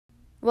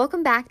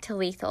Welcome back to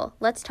Lethal.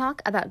 Let's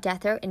talk about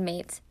death row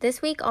inmates.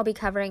 This week I'll be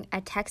covering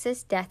a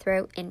Texas death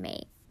row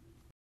inmate.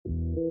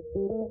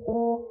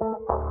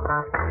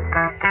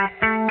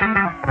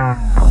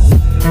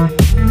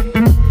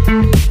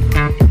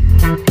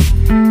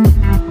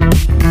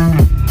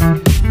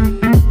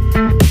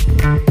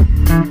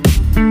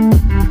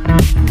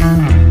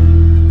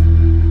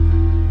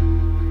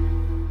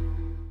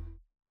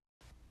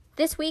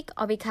 This week,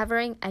 I'll be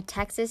covering a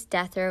Texas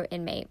death row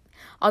inmate.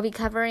 I'll be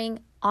covering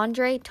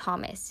Andre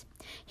Thomas.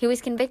 He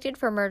was convicted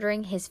for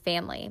murdering his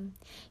family.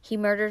 He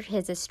murdered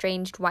his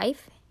estranged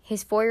wife,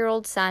 his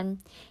 4-year-old son,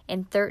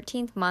 and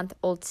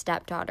 13-month-old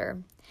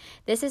stepdaughter.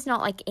 This is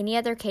not like any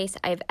other case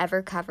I've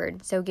ever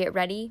covered, so get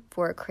ready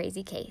for a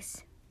crazy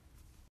case.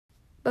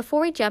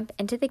 Before we jump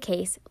into the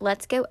case,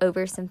 let's go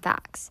over some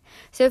facts.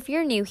 So if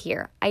you're new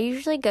here, I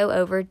usually go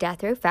over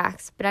death row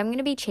facts, but I'm going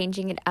to be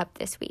changing it up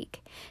this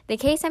week. The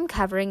case I'm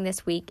covering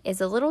this week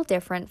is a little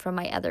different from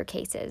my other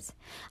cases.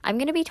 I'm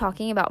going to be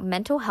talking about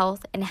mental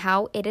health and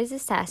how it is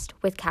assessed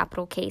with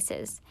capital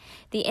cases.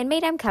 The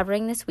inmate I'm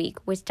covering this week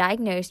was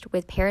diagnosed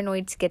with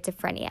paranoid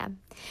schizophrenia.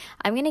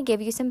 I'm going to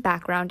give you some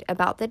background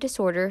about the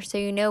disorder so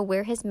you know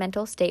where his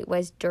mental state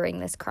was during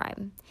this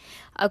crime.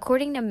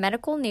 According to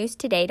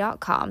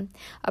medicalnewstoday.com,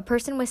 a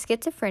person with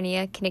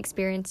schizophrenia can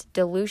experience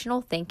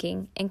delusional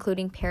thinking,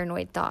 including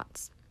paranoid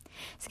thoughts.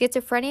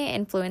 Schizophrenia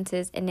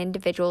influences an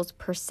individual's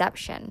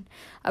perception.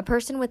 A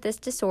person with this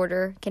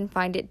disorder can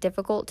find it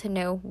difficult to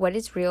know what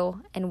is real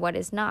and what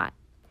is not.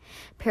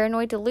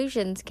 Paranoid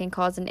delusions can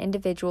cause an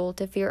individual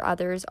to fear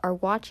others are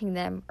watching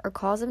them or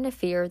cause them to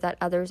fear that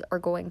others are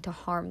going to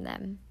harm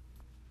them.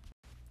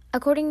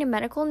 According to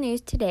Medical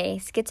News Today,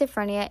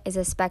 schizophrenia is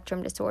a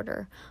spectrum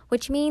disorder,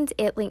 which means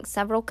it links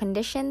several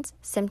conditions,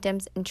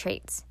 symptoms, and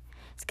traits.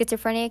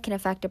 Schizophrenia can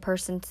affect a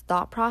person's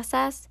thought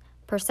process,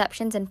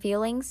 perceptions and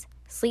feelings,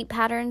 sleep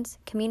patterns,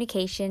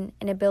 communication,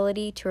 and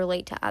ability to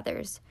relate to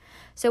others.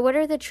 So what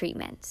are the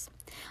treatments?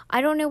 I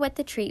don't know what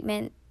the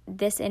treatment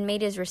this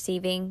inmate is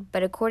receiving,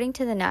 but according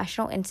to the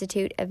National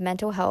Institute of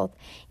Mental Health,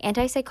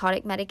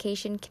 antipsychotic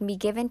medication can be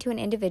given to an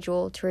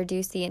individual to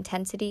reduce the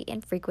intensity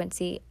and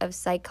frequency of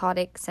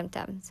psychotic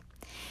symptoms.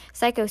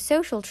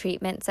 Psychosocial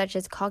treatment, such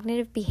as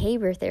cognitive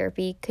behavior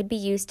therapy, could be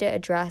used to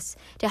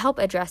help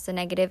address the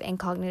negative and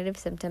cognitive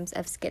symptoms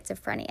of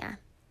schizophrenia.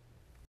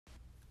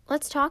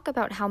 Let's talk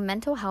about how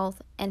mental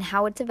health and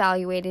how it's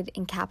evaluated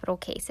in capital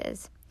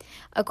cases.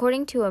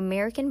 According to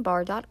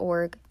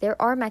AmericanBar.org,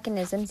 there are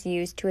mechanisms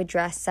used to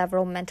address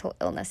several mental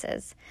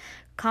illnesses.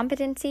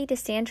 Competency to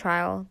stand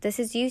trial. This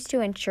is used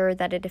to ensure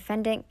that a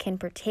defendant can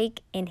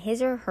partake in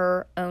his or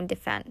her own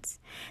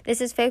defense.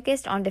 This is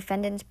focused on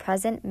defendant's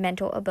present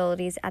mental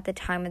abilities at the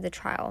time of the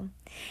trial.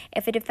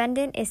 If a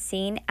defendant is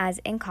seen as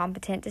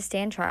incompetent to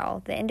stand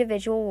trial, the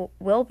individual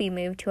will be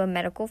moved to a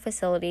medical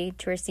facility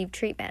to receive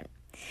treatment.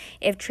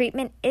 If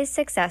treatment is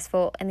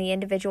successful and the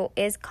individual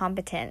is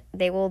competent,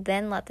 they will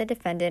then let the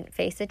defendant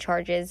face the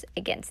charges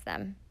against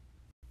them.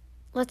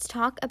 Let's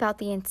talk about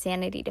the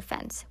insanity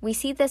defense. We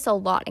see this a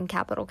lot in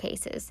capital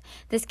cases.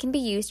 This can be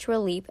used to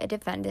relieve a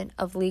defendant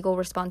of legal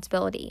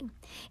responsibility.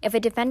 If a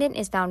defendant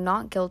is found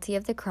not guilty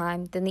of the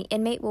crime, then the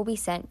inmate will be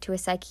sent to a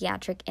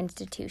psychiatric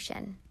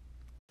institution.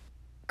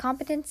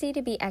 Competency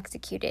to be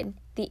executed.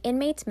 The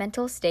inmate's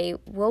mental state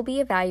will be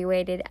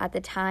evaluated at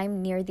the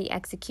time near the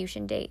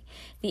execution date.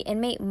 The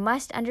inmate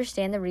must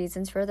understand the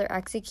reasons for their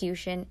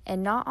execution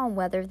and not on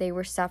whether they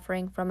were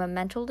suffering from a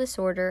mental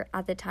disorder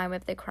at the time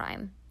of the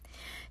crime.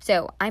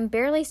 So, I'm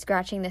barely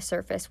scratching the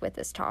surface with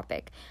this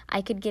topic.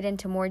 I could get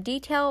into more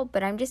detail,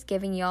 but I'm just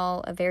giving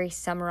y'all a very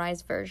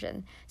summarized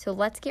version. So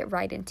let's get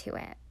right into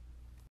it.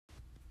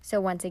 So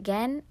once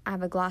again, I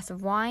have a glass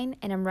of wine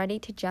and I'm ready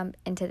to jump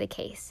into the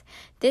case.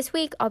 This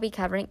week, I'll be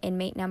covering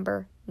inmate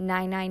number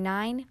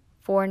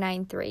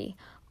 999493,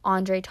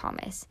 Andre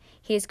Thomas.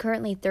 He is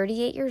currently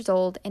 38 years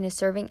old and is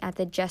serving at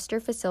the Jester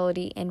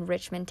facility in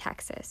Richmond,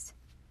 Texas.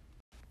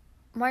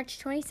 March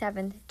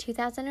 27,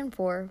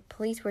 2004,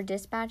 police were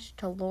dispatched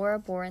to Laura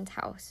Boren's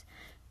house.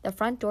 The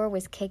front door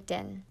was kicked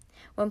in.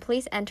 When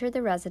police entered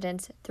the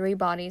residence, 3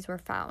 bodies were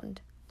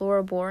found.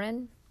 Laura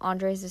Boren,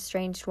 Andre's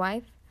estranged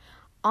wife,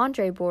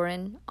 Andre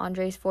Boren,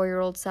 Andre's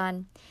 4-year-old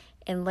son,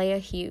 and Leah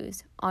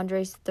Hughes,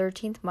 Andre's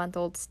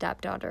 13th-month-old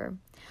stepdaughter.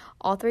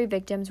 All 3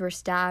 victims were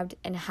stabbed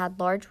and had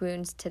large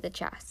wounds to the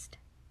chest.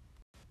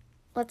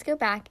 Let's go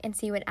back and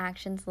see what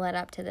actions led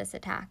up to this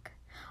attack.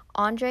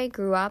 Andre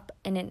grew up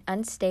in an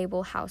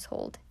unstable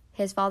household.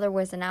 His father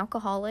was an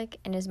alcoholic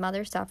and his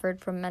mother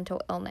suffered from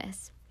mental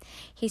illness.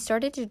 He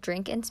started to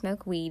drink and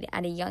smoke weed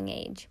at a young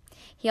age.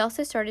 He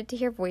also started to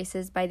hear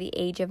voices by the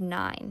age of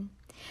 9.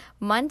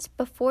 Months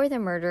before the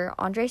murder,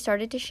 Andre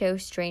started to show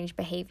strange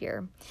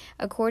behavior.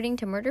 According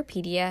to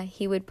Murderpedia,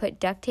 he would put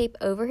duct tape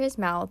over his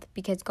mouth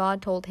because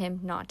God told him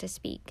not to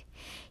speak.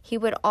 He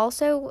would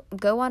also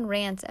go on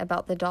rants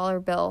about the dollar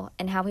bill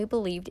and how he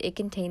believed it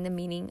contained the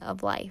meaning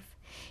of life.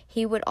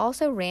 He would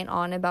also rant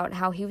on about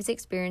how he was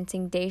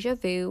experiencing deja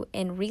vu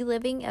and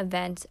reliving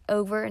events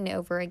over and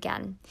over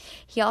again.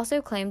 He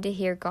also claimed to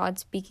hear God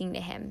speaking to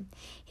him.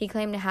 He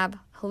claimed to have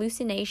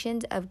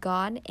hallucinations of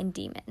God and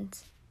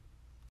demons.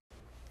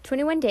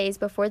 21 days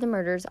before the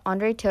murders,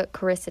 Andre took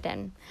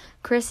quercetin.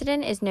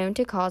 Quercetin is known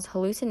to cause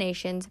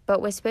hallucinations,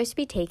 but was supposed to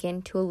be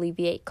taken to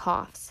alleviate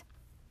coughs.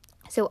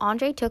 So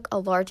Andre took a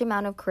large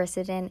amount of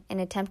quercetin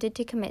and attempted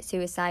to commit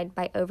suicide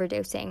by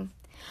overdosing.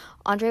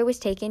 Andre was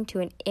taken to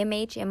an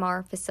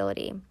MHMR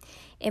facility.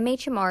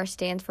 MHMR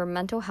stands for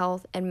Mental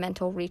Health and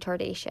Mental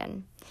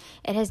Retardation.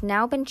 It has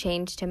now been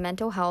changed to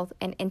Mental Health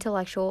and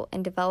Intellectual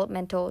and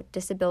Developmental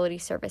Disability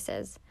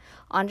Services.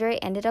 Andre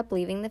ended up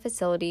leaving the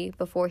facility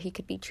before he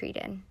could be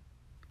treated.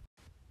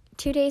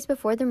 2 days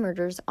before the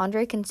murders,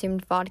 Andre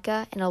consumed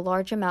vodka and a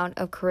large amount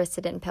of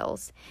quercetin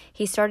pills.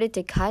 He started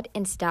to cut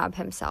and stab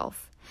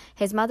himself.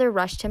 His mother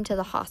rushed him to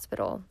the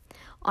hospital.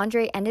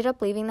 Andre ended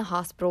up leaving the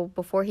hospital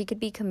before he could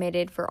be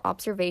committed for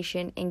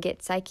observation and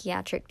get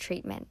psychiatric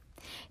treatment.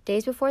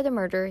 Days before the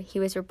murder, he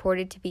was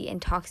reported to be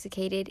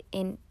intoxicated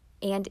and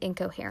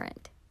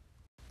incoherent.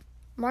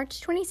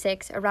 March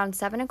 26, around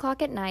 7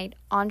 o'clock at night,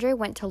 Andre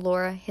went to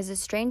Laura, his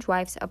estranged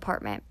wife's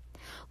apartment.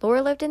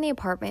 Laura lived in the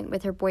apartment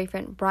with her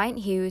boyfriend, Bryant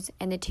Hughes,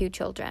 and the 2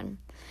 children.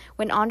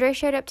 When Andre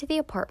showed up to the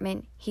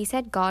apartment, he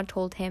said God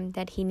told him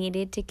that he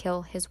needed to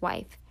kill his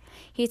wife.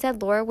 He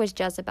said Laura was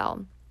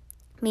Jezebel,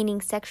 meaning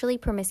sexually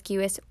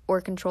promiscuous or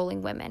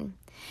controlling women.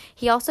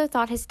 He also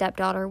thought his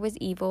stepdaughter was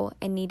evil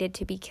and needed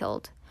to be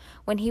killed.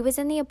 When he was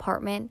in the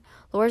apartment,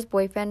 Laura's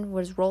boyfriend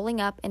was rolling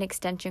up an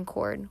extension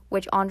cord,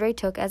 which Andre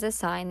took as a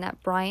sign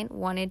that Bryant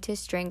wanted to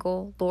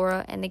strangle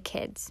Laura and the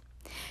kids.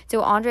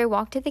 So Andre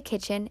walked to the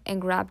kitchen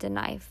and grabbed a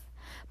knife,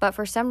 but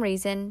for some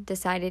reason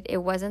decided it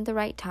wasn't the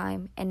right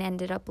time and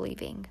ended up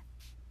leaving.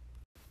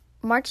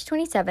 March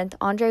 27th,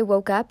 Andre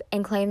woke up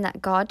and claimed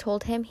that God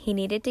told him he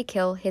needed to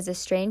kill his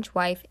estranged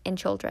wife and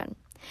children.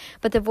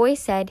 But the voice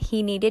said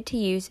he needed to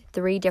use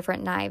 3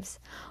 different knives,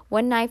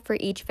 1 knife for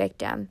each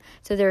victim,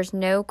 so there's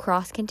no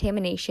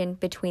cross-contamination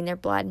between their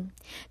blood.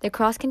 The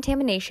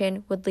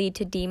cross-contamination would lead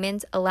to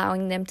demons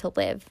allowing them to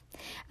live.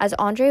 As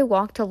Andre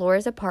walked to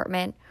Laura's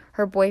apartment,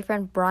 her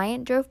boyfriend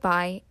Bryant drove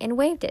by and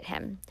waved at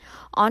him.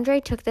 Andre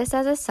took this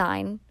as a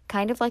sign,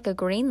 kind of like a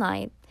green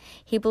light.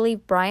 He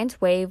believed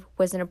Bryant's wave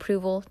was an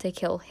approval to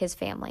kill his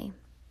family.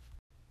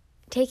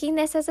 Taking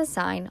this as a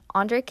sign,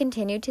 Andre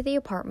continued to the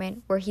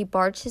apartment where he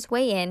barged his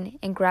way in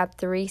and grabbed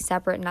 3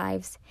 separate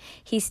knives.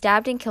 He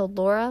stabbed and killed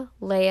Laura,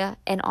 Leah,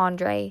 and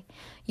Andre,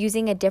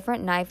 using a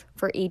different knife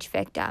for each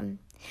victim.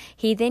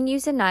 He then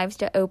used the knives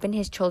to open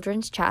his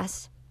children's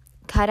chests,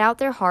 cut out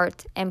their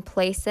hearts, and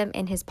place them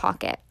in his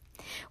pocket.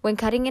 When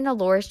cutting into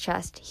Laura's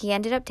chest, he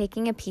ended up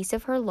taking a piece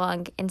of her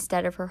lung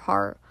instead of her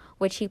heart,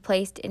 which he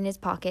placed in his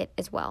pocket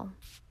as well.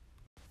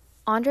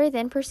 Andre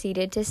then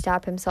proceeded to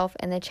stab himself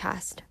in the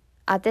chest.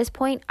 At this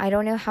point, I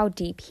don't know how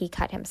deep he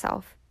cut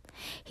himself.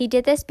 He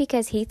did this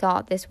because he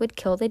thought this would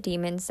kill the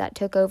demons that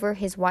took over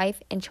his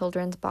wife and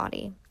children's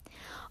body.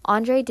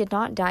 Andre did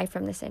not die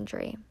from this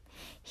injury.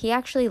 He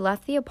actually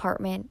left the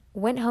apartment,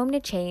 went home to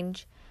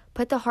change,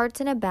 put the hearts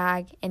in a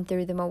bag, and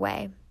threw them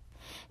away.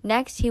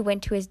 Next, he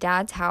went to his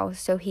dad's house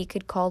so he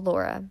could call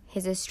Laura,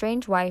 his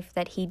estranged wife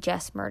that he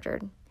just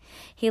murdered.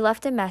 He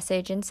left a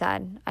message and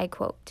said, I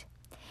quote,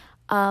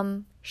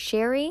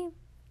 Sherry,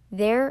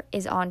 there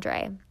is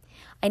Andre.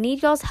 I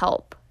need y'all's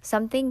help.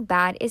 Something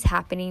bad is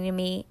happening to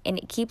me, and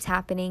it keeps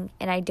happening,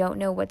 and I don't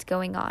know what's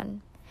going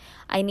on.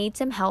 I need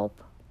some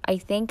help. I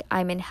think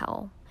I'm in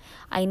hell.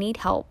 I need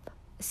help.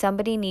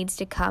 Somebody needs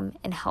to come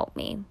and help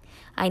me.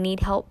 I need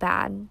help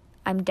bad.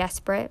 I'm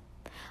desperate.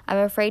 I'm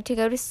afraid to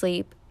go to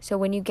sleep, so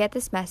when you get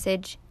this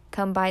message,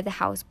 come by the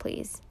house,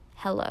 please.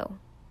 Hello.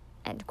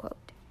 End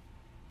quote.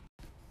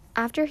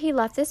 After he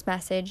left this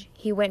message,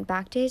 he went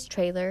back to his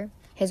trailer.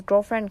 His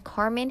girlfriend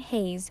Carmen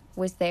Hayes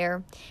was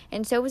there,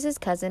 and so was his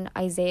cousin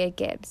Isaiah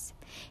Gibbs.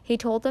 He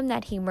told them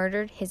that he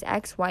murdered his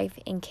ex-wife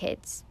and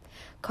kids.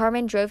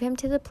 Carmen drove him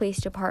to the police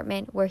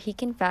department where he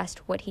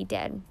confessed what he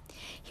did.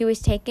 He was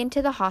taken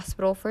to the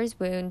hospital for his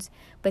wounds,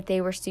 but they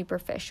were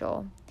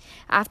superficial.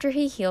 After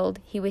he healed,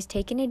 he was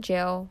taken to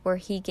jail where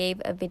he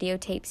gave a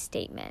videotaped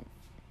statement.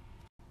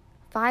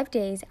 5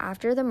 days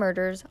after the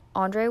murders,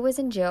 Andre was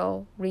in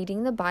jail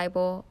reading the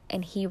Bible,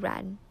 and he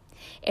read,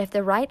 If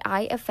the right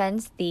eye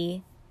offends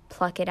thee,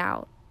 pluck it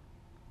out.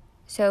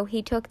 So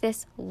he took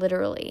this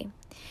literally.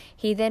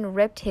 He then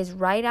ripped his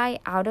right eye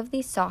out of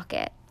the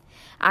socket.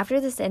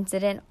 After this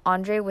incident,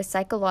 Andre was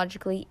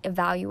psychologically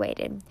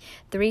evaluated.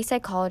 3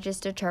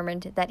 psychologists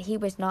determined that he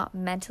was not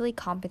mentally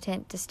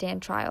competent to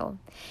stand trial.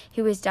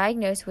 He was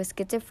diagnosed with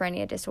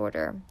schizophrenia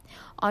disorder.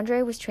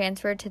 Andre was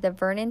transferred to the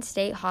Vernon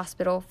State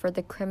Hospital for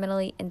the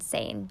criminally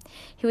insane.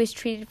 He was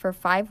treated for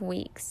 5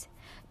 weeks.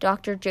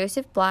 Dr.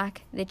 Joseph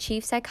Black, the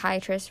chief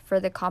psychiatrist for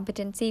the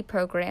competency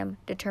program,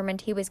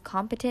 determined he was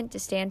competent to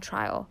stand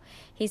trial.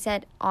 He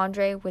said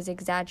Andre was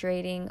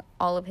exaggerating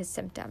all of his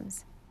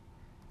symptoms.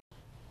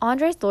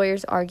 Andre's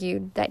lawyers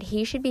argued that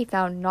he should be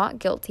found not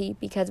guilty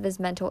because of his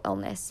mental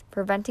illness,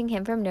 preventing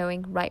him from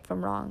knowing right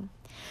from wrong.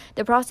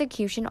 The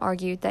prosecution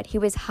argued that he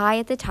was high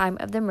at the time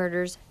of the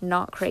murders,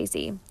 not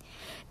crazy.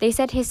 They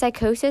said his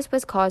psychosis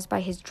was caused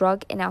by his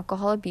drug and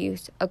alcohol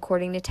abuse,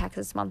 according to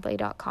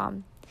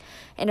TexasMonthly.com.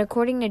 And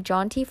according to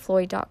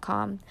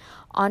JohnTFloyd.com,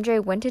 Andre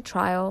went to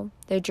trial,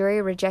 the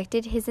jury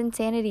rejected his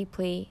insanity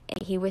plea,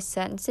 and he was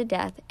sentenced to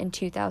death in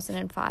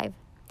 2005.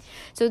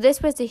 So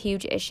this was a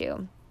huge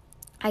issue.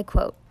 I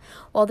quote,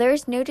 "While there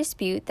is no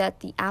dispute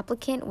that the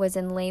applicant was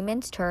in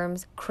layman's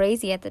terms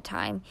crazy at the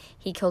time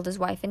he killed his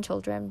wife and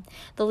children,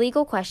 the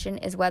legal question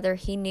is whether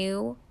he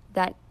knew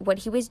that what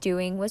he was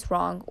doing was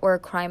wrong or a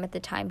crime at the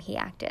time he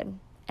acted."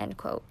 End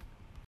quote.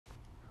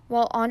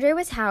 While Andre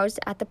was housed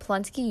at the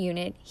Polunsky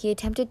unit, he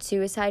attempted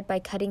suicide by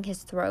cutting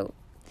his throat.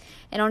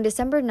 And on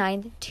December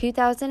 9,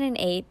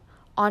 2008,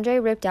 Andre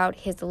ripped out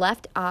his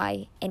left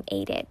eye and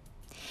ate it.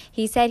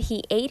 He said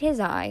he ate his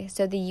eye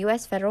so the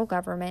U.S. federal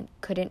government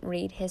couldn't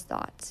read his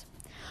thoughts.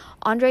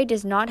 Andre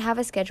does not have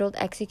a scheduled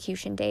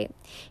execution date.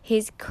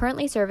 He's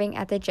currently serving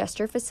at the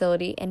Jester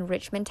facility in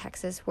Richmond,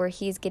 Texas, where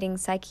he is getting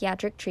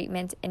psychiatric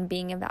treatment and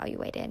being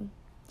evaluated.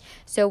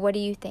 So what do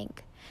you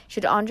think?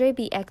 Should Andre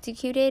be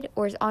executed,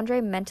 or is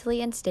Andre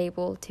mentally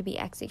unstable to be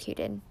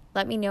executed?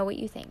 Let me know what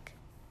you think.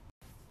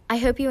 I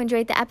hope you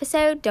enjoyed the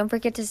episode. Don't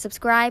forget to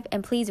subscribe,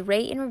 and please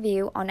rate and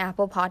review on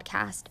Apple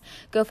Podcast.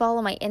 Go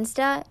follow my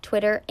Insta,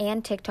 Twitter,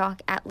 and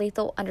TikTok at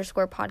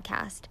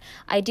lethal_podcast.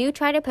 I do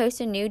try to post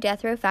a new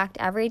death row fact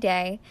every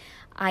day.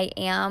 I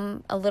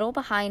am a little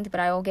behind, but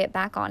I will get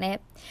back on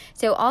it.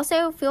 So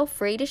also feel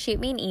free to shoot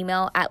me an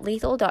email at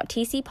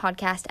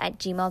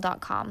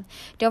lethal.tcpodcast@gmail.com.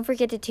 Don't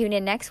forget to tune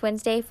in next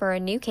Wednesday for a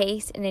new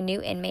case and a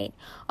new inmate.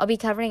 I'll be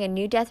covering a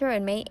new death row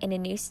inmate in a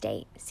new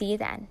state. See you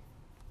then.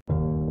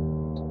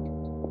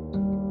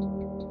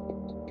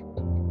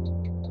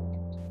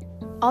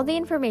 All the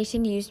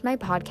information used in my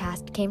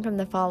podcast came from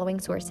the following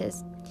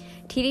sources: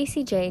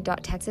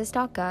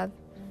 tdcj.texas.gov,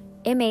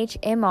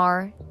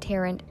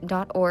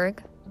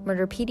 mhmrtarrant.org,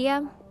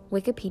 Murderpedia,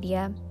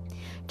 Wikipedia,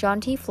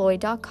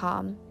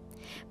 JohnTFloyd.com,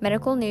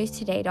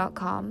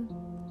 MedicalNewsToday.com,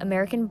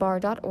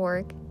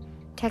 AmericanBar.org,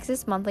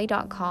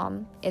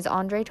 TexasMonthly.com, Is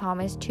Andre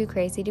Thomas Too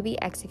Crazy to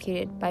Be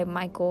Executed by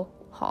Michael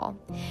Hall.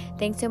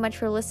 Thanks so much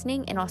for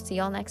listening, and I'll see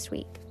y'all next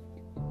week.